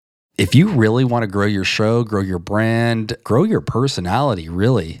If you really want to grow your show, grow your brand, grow your personality,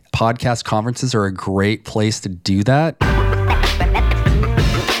 really, podcast conferences are a great place to do that.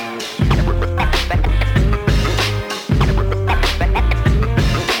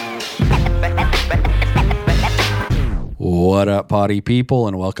 What up, potty people,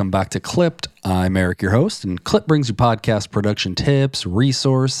 and welcome back to Clipped. I'm Eric, your host, and Clip brings you podcast production tips,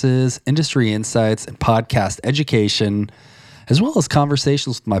 resources, industry insights, and podcast education, as well as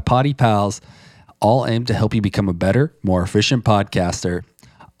conversations with my potty pals, all aimed to help you become a better, more efficient podcaster.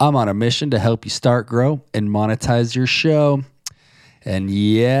 I'm on a mission to help you start, grow, and monetize your show. And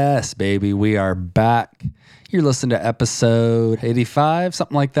yes, baby, we are back. You're listening to episode 85,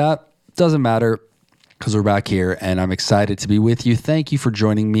 something like that. Doesn't matter, because we're back here, and I'm excited to be with you. Thank you for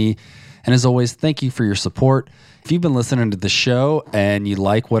joining me. And as always, thank you for your support. If you've been listening to the show and you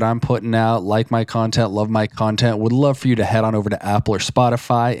like what I'm putting out, like my content, love my content, would love for you to head on over to Apple or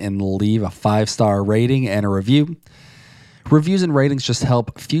Spotify and leave a 5-star rating and a review. Reviews and ratings just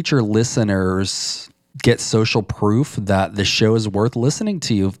help future listeners get social proof that the show is worth listening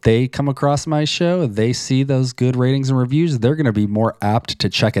to. If they come across my show, they see those good ratings and reviews, they're going to be more apt to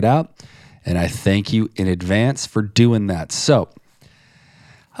check it out. And I thank you in advance for doing that. So,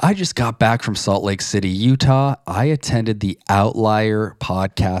 I just got back from Salt Lake City, Utah. I attended the Outlier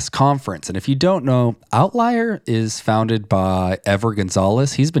podcast conference. And if you don't know, Outlier is founded by Ever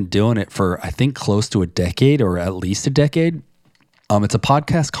Gonzalez. He's been doing it for, I think, close to a decade or at least a decade. It's a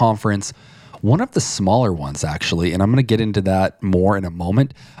podcast conference, one of the smaller ones, actually. And I'm going to get into that more in a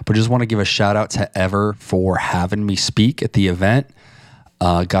moment. But just want to give a shout out to Ever for having me speak at the event.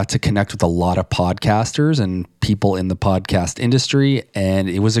 Got to connect with a lot of podcasters and people in the podcast industry, and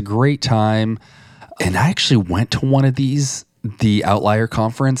it was a great time. And I actually went to one of these, the Outlier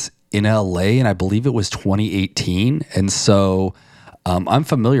conference in LA, and I believe it was 2018. And so I'm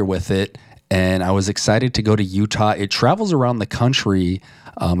familiar with it, and I was excited to go to Utah. It travels around the country.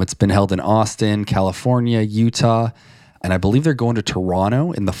 It's been held in Austin, California, Utah, and I believe they're going to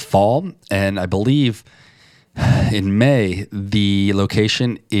Toronto in the fall. And I believe in May, the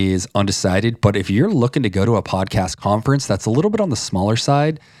location is undecided, but if you're looking to go to a podcast conference that's a little bit on the smaller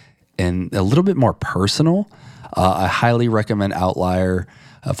side and a little bit more personal, I highly recommend Outlier.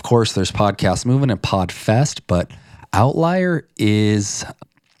 Of course, there's Podcast Movement and PodFest, but Outlier is,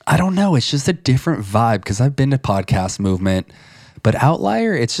 I don't know, it's just a different vibe because I've been to Podcast Movement, but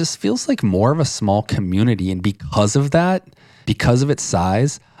Outlier, it just feels like more of a small community, and because of that, because of its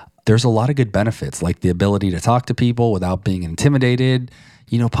size, there's a lot of good benefits, like the ability to talk to people without being intimidated.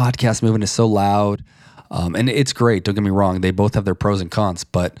 You know, Podcast Movement is so loud, and it's great. Don't get me wrong. They both have their pros and cons.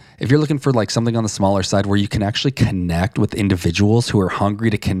 But if you're looking for like something on the smaller side where you can actually connect with individuals who are hungry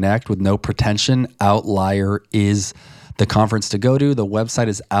to connect with no pretension, Outlier is the conference to go to. The website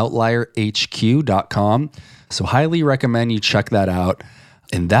is outlierhq.com. So highly recommend you check that out.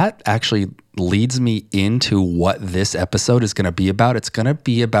 And that actually leads me into what this episode is going to be about. It's going to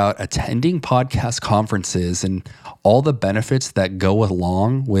be about attending podcast conferences and all the benefits that go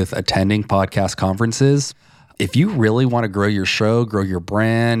along with attending podcast conferences. If you really want to grow your show, grow your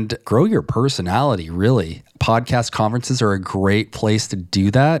brand, grow your personality, really, podcast conferences are a great place to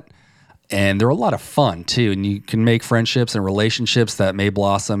do that. And they're a lot of fun too. And you can make friendships and relationships that may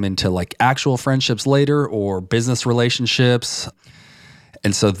blossom into like actual friendships later or business relationships.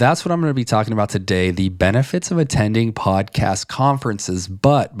 And so that's what I'm going to be talking about today, the benefits of attending podcast conferences.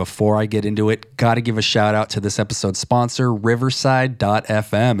 But before I get into it, got to give a shout out to this episode's sponsor,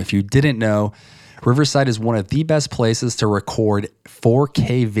 Riverside.fm. If you didn't know, Riverside is one of the best places to record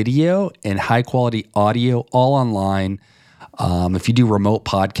 4K video and high quality audio all online. If you do remote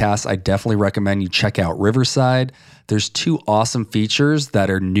podcasts, I definitely recommend you check out Riverside. There's two awesome features that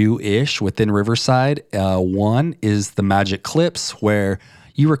are new-ish within Riverside. One is the Magic Clips, where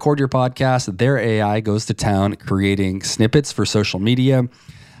you record your podcast, their AI goes to town creating snippets for social media,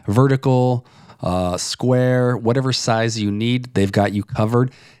 vertical, square, whatever size you need, they've got you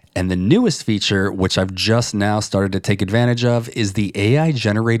covered. And the newest feature, which I've just now started to take advantage of, is the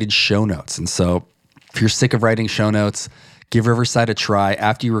AI-generated show notes. And so if you're sick of writing show notes, give Riverside a try.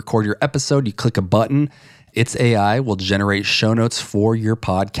 After you record your episode, you click a button. Its AI will generate show notes for your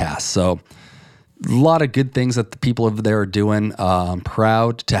podcast. So a lot of good things that the people over there are doing. I'm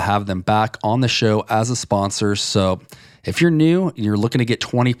proud to have them back on the show as a sponsor. So if you're new and you're looking to get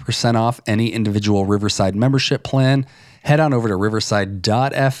 20% off any individual Riverside membership plan, head on over to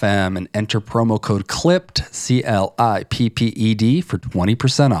riverside.fm and enter promo code CLIPPED, CLIPPED, for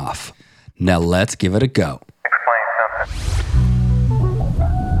 20% off. Now let's give it a go. Explain something.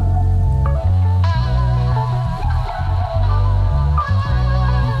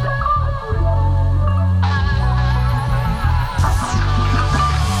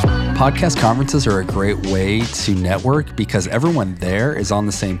 Podcast conferences are a great way to network because everyone there is on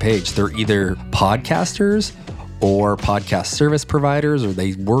the same page. They're either podcasters or podcast service providers, or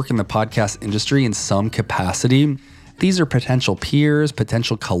they work in the podcast industry in some capacity. These are potential peers,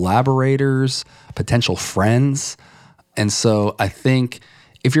 potential collaborators, potential friends. And so I think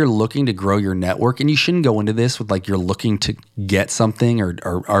if you're looking to grow your network, and you shouldn't go into this with like you're looking to get something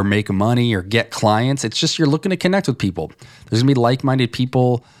or make money or get clients, it's just you're looking to connect with people. There's gonna be like-minded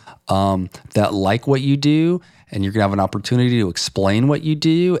people that like what you do, and you're gonna have an opportunity to explain what you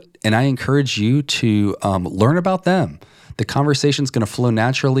do. And I encourage you to learn about them. The conversation's gonna flow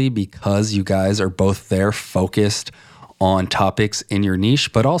naturally because you guys are both there focused on topics in your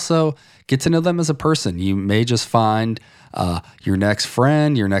niche, but also get to know them as a person. You may just find your next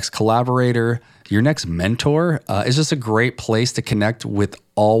friend, your next collaborator, your next mentor. Is just a great place to connect with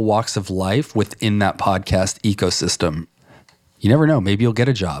all walks of life within that podcast ecosystem. You never know. Maybe you'll get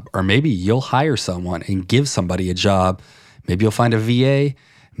a job, or maybe you'll hire someone and give somebody a job. Maybe you'll find a VA.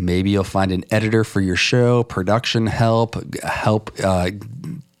 Maybe you'll find an editor for your show, production help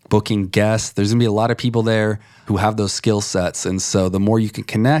booking guests. There's gonna be a lot of people there who have those skill sets. And so the more you can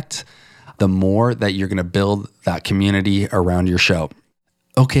connect, the more that you're gonna build that community around your show.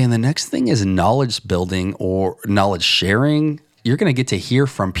 Okay, and the next thing is knowledge building or knowledge sharing. You're going to get to hear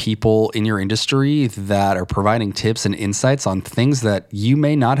from people in your industry that are providing tips and insights on things that you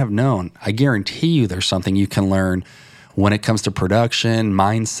may not have known. I guarantee you there's something you can learn when it comes to production,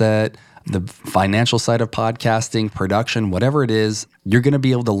 mindset, the financial side of podcasting, production, whatever it is. You're going to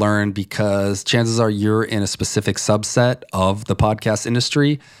be able to learn because chances are you're in a specific subset of the podcast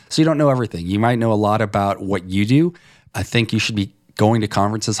industry, so you don't know everything. You might know a lot about what you do. I think you should be going to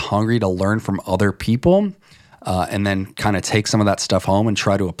conferences hungry to learn from other people. And then kind of take some of that stuff home and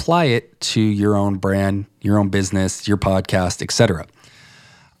try to apply it to your own brand, your own business, your podcast, etc.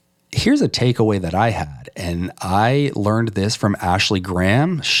 Here's a takeaway that I had, and I learned this from Ashley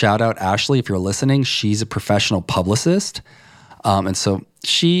Graham. Shout out Ashley if you're listening. She's a professional publicist. And so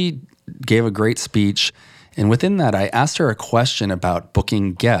she gave a great speech. And within that, I asked her a question about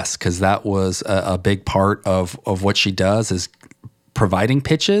booking guests, because that was a big part of what she does, is providing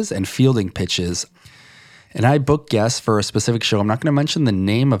pitches and fielding pitches. And I book guests for a specific show. I'm not going to mention the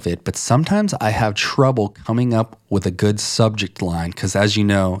name of it, but sometimes I have trouble coming up with a good subject line because, as you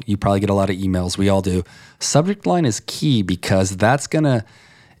know, you probably get a lot of emails. We all do. Subject line is key because that's going to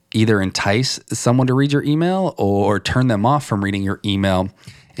either entice someone to read your email or turn them off from reading your email.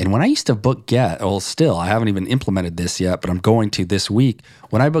 And when I used to book guests, well, still, I haven't even implemented this yet, but I'm going to this week.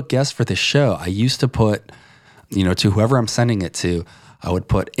 When I book guests for this show, I used to put, to whoever I'm sending it to, I would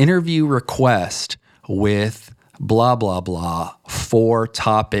put interview request with blah, blah, blah for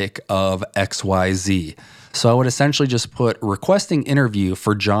topic of XYZ. So I would essentially just put requesting interview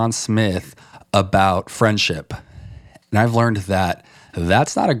for John Smith about friendship. And I've learned that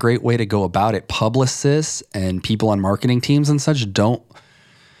that's not a great way to go about it. Publicists and people on marketing teams and such don't,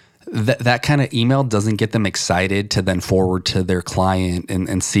 that kind of email doesn't get them excited to then forward to their client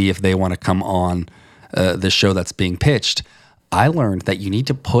and see if they want to come on the show that's being pitched. I learned that you need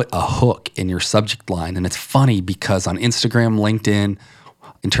to put a hook in your subject line. And it's funny because on Instagram, LinkedIn,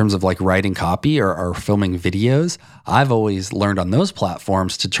 in terms of like writing copy or filming videos, I've always learned on those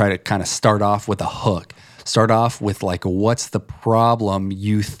platforms to try to kind of start off with a hook. Start off with like, what's the problem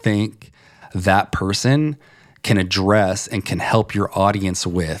you think that person can address and can help your audience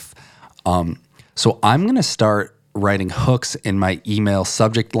with? So I'm going to start writing hooks in my email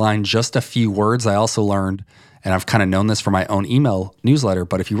subject line, just a few words. I also learned, and I've kind of known this for my own email newsletter,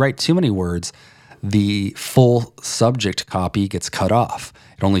 but if you write too many words, the full subject copy gets cut off.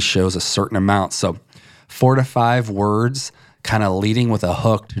 It only shows a certain amount. So 4 to 5 words, kind of leading with a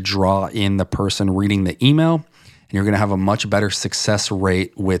hook to draw in the person reading the email. And you're going to have a much better success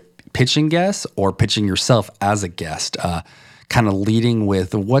rate with pitching guests or pitching yourself as a guest. Kind of leading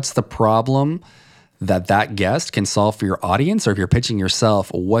with what's the problem that guest can solve for your audience, or if you're pitching yourself,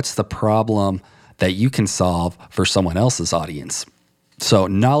 what's the problem that you can solve for someone else's audience. So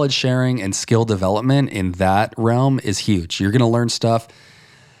knowledge sharing and skill development in that realm is huge. You're going to learn stuff.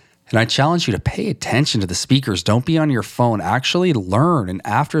 And I challenge you to pay attention to the speakers. Don't be on your phone. Actually learn. And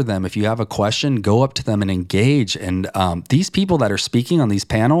after them, if you have a question, go up to them and engage. And these people that are speaking on these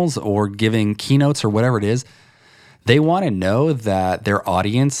panels or giving keynotes or whatever it is, they want to know that their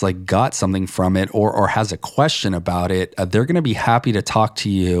audience like got something from it or has a question about it. They're going to be happy to talk to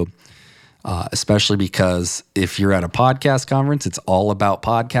you. Especially because if you're at a podcast conference, it's all about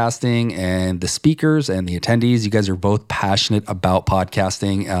podcasting, and the speakers and the attendees, you guys are both passionate about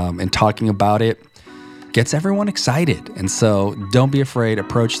podcasting and talking about it. gets everyone excited. And so don't be afraid,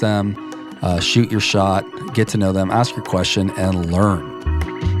 approach them, shoot your shot, get to know them, ask your question, and learn.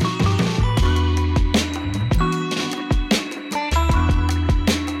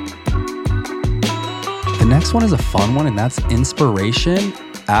 The next one is a fun one, and that's inspiration,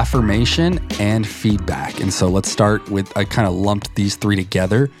 affirmation, and feedback. And so let's start with, I kind of lumped these three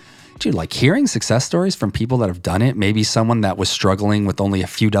together. Dude, like hearing success stories from people that have done it, maybe someone that was struggling with only a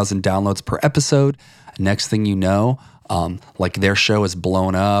few dozen downloads per episode. Next thing you know, like their show is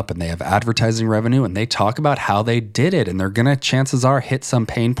blown up and they have advertising revenue and they talk about how they did it. And they're going to, chances are, hit some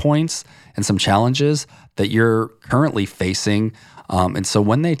pain points and some challenges that you're currently facing. And so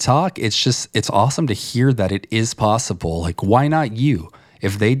when they talk, it's awesome to hear that it is possible. Like, why not you?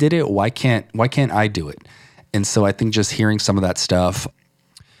 If they did it, why can't I do it? And so I think just hearing some of that stuff,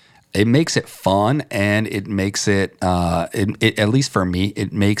 it makes it fun, and it makes it, at least for me,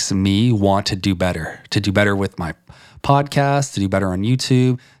 it makes me want to do better with my podcast, to do better on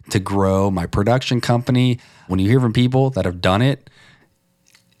YouTube, to grow my production company. When you hear from people that have done it,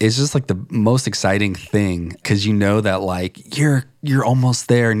 it's just like the most exciting thing, because you know that like you're almost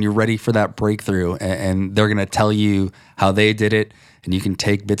there and you're ready for that breakthrough, and they're going to tell you how they did it, and you can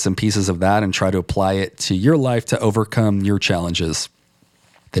take bits and pieces of that and try to apply it to your life to overcome your challenges.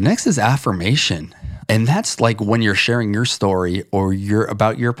 The next is affirmation. And that's like when you're sharing your story or you're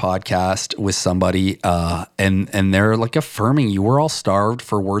about your podcast with somebody, and they're like affirming you. We're all starved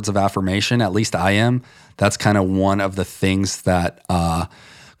for words of affirmation. At least I am. That's kind of one of the things that,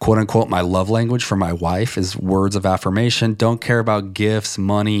 quote unquote, my love language for my wife is words of affirmation. Don't care about gifts,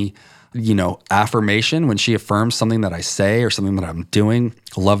 money, affirmation. When she affirms something that I say or something that I'm doing,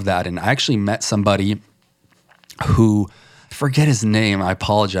 love that. And I actually met somebody who, forget his name, I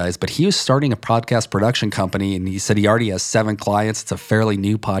apologize, but he was starting a podcast production company, and he said he already has 7 clients. It's a fairly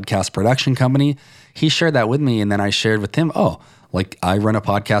new podcast production company. He shared that with me, and then I shared with him, like I run a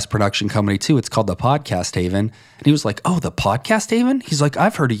podcast production company too. It's called The Podcast Haven. And he was like, oh, The Podcast Haven? He's like,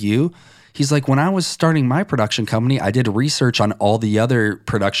 I've heard of you. He's like, when I was starting my production company, I did research on all the other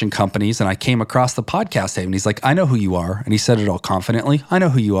production companies, and I came across The Podcast Haven. He's like, I know who you are. And he said it all confidently. I know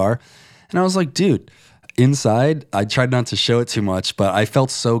who you are. And I was like, dude, inside, I tried not to show it too much, but I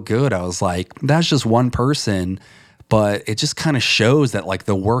felt so good. I was like, that's just one person, but it just kind of shows that like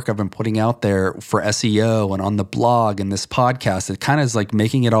the work I've been putting out there for SEO and on the blog and this podcast, it kind of is like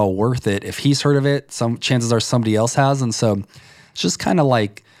making it all worth it. If he's heard of it, some chances are somebody else has. And so it's just kind of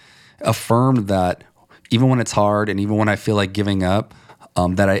like affirmed that even when it's hard and even when I feel like giving up,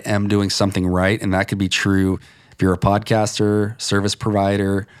 that I am doing something right. And that could be true if you're a podcaster, service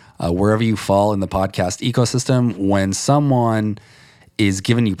provider, wherever you fall in the podcast ecosystem. When someone is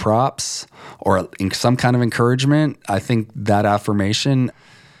giving you props or some kind of encouragement, I think that affirmation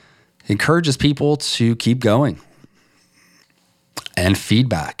encourages people to keep going. And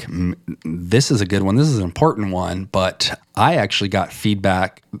feedback. This is a good one. This is an important one, but I actually got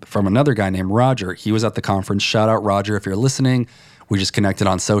feedback from another guy named Roger. He was at the conference. Shout out, Roger, if you're listening. We just connected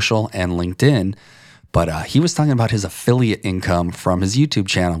on social and LinkedIn. But he was talking about his affiliate income from his YouTube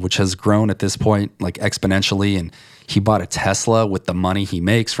channel, which has grown at this point like exponentially. And he bought a Tesla with the money he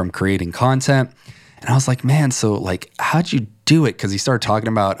makes from creating content. And I was like, man, so like, how'd you do it? Because he started talking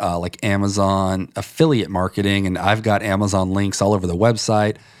about like Amazon affiliate marketing, and I've got Amazon links all over the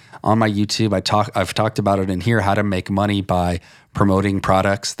website. On my YouTube, I've talked about it in here, how to make money by promoting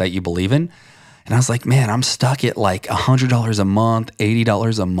products that you believe in. And I was like, man, I'm stuck at like $100 a month,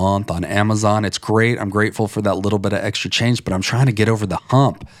 $80 a month on Amazon. It's great. I'm grateful for that little bit of extra change, but I'm trying to get over the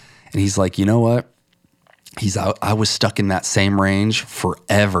hump. And he's like, you know what? I was stuck in that same range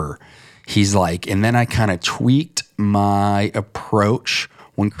forever. He's like, and then I kind of tweaked my approach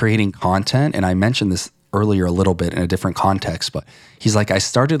when creating content. And I mentioned this earlier a little bit in a different context, but he's like, I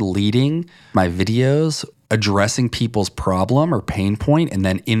started leading my videos addressing people's problem or pain point, and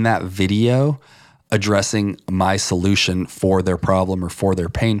then in that video, addressing my solution for their problem or for their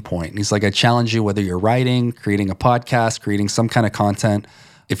pain point. And he's like, I challenge you, whether you're writing, creating a podcast, creating some kind of content,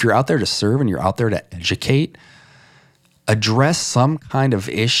 if you're out there to serve and you're out there to educate, address some kind of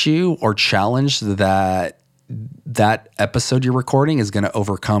issue or challenge that episode you're recording is going to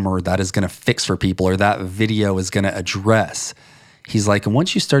overcome, or that is going to fix for people, or that video is going to address. He's like, and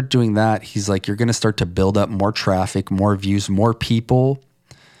once you start doing that, he's like, you're going to start to build up more traffic, more views, more people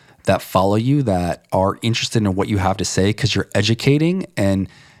that follow you that are interested in what you have to say, because you're educating and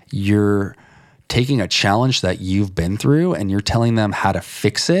you're taking a challenge that you've been through and you're telling them how to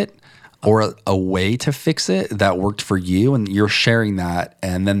fix it, or a way to fix it that worked for you, and you're sharing that,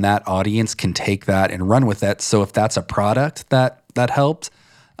 and then that audience can take that and run with it. So if that's a product that helped,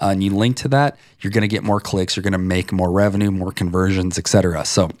 and you link to that, you're going to get more clicks, you're going to make more revenue, more conversions, etc.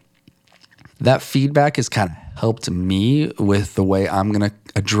 So that feedback has kind of helped me with the way I'm going to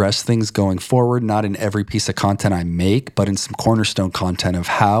address things going forward, not in every piece of content I make, but in some cornerstone content of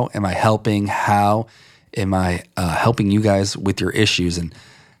how am I helping you guys with your issues. And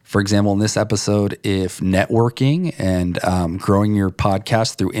for example, in this episode, if networking and growing your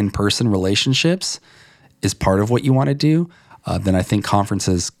podcast through in-person relationships is part of what you want to do, then I think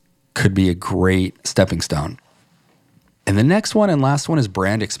conferences could be a great stepping stone. And the next one and last one is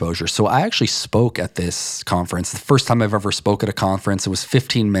brand exposure. So I actually spoke at this conference. The first time I've ever spoke at a conference, it was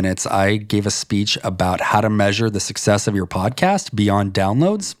 15 minutes. I gave a speech about how to measure the success of your podcast beyond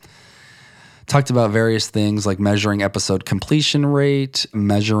downloads. Talked about various things like measuring episode completion rate,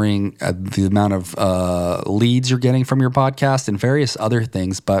 measuring the amount of leads you're getting from your podcast, and various other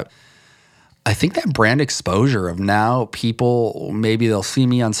things. But I think that brand exposure of now people, maybe they'll see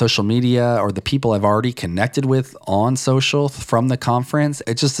me on social media or the people I've already connected with on social from the conference,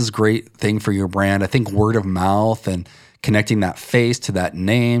 it just is a great thing for your brand. I think word of mouth and connecting that face to that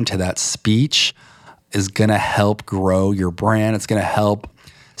name, to that speech is going to help grow your brand. It's going to help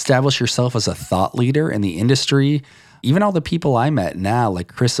establish yourself as a thought leader in the industry. Even all the people I met now, like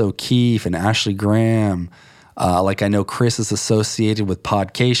Chris O'Keefe and Ashley Graham, like I know Chris is associated with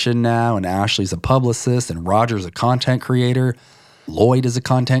Podcation now, and Ashley's a publicist, and Roger's a content creator. Lloyd is a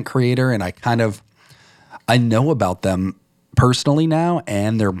content creator, and I know about them personally now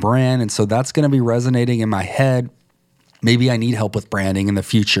and their brand, and so that's going to be resonating in my head. Maybe I need help with branding in the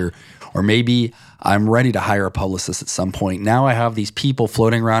future, or maybe I'm ready to hire a publicist at some point. Now I have these people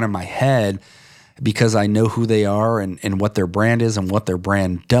floating around in my head because I know who they are and what their brand is and what their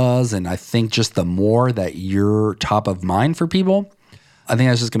brand does. And I think just the more that you're top of mind for people, I think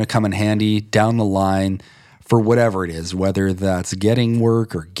that's just going to come in handy down the line for whatever it is, whether that's getting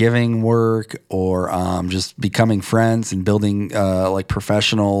work or giving work or just becoming friends and building like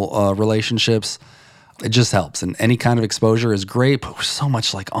professional relationships. It just helps. And any kind of exposure is great, but we're so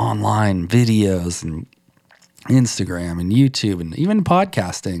much like online videos and Instagram and YouTube and even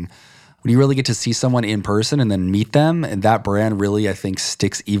podcasting. When you really get to see someone in person and then meet them, and that brand really, I think,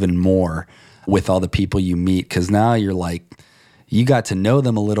 sticks even more with all the people you meet, because now you're like, you got to know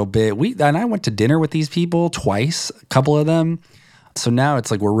them a little bit. And I went to dinner with these people twice, a couple of them. So now it's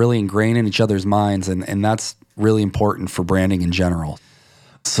like we're really ingrained in each other's minds, and that's really important for branding in general.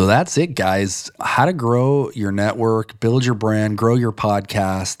 So that's it, guys. How to grow your network, build your brand, grow your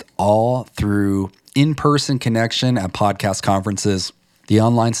podcast, all through in-person connection at podcast conferences. The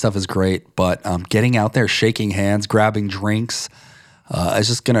online stuff is great, but getting out there, shaking hands, grabbing drinks is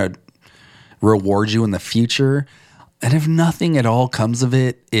just going to reward you in the future. And if nothing at all comes of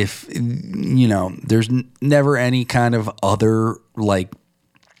it, if, there's never any kind of other like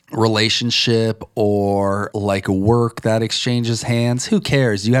relationship or like work that exchanges hands, who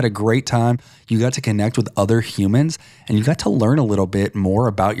cares? You had a great time. You got to connect with other humans and you got to learn a little bit more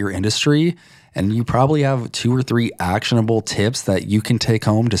about your industry. And you probably have 2 or 3 actionable tips that you can take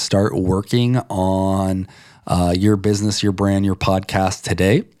home to start working on your business, your brand, your podcast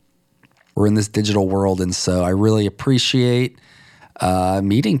today. We're in this digital world, and so I really appreciate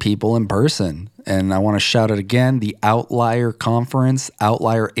meeting people in person. And I want to shout out again, the Outlier Conference,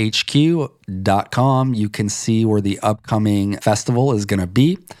 outlierhq.com. You can see where the upcoming festival is going to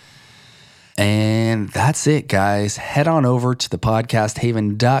be. And that's it, guys. Head on over to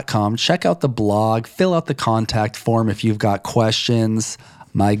thepodcasthaven.com. Check out the blog. Fill out the contact form if you've got questions.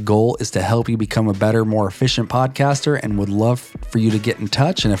 My goal is to help you become a better, more efficient podcaster and would love for you to get in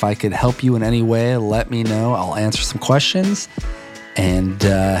touch. And if I could help you in any way, let me know. I'll answer some questions and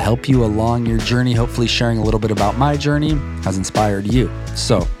help you along your journey. Hopefully sharing a little bit about my journey has inspired you.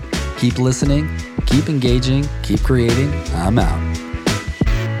 So keep listening, keep engaging, keep creating. I'm out.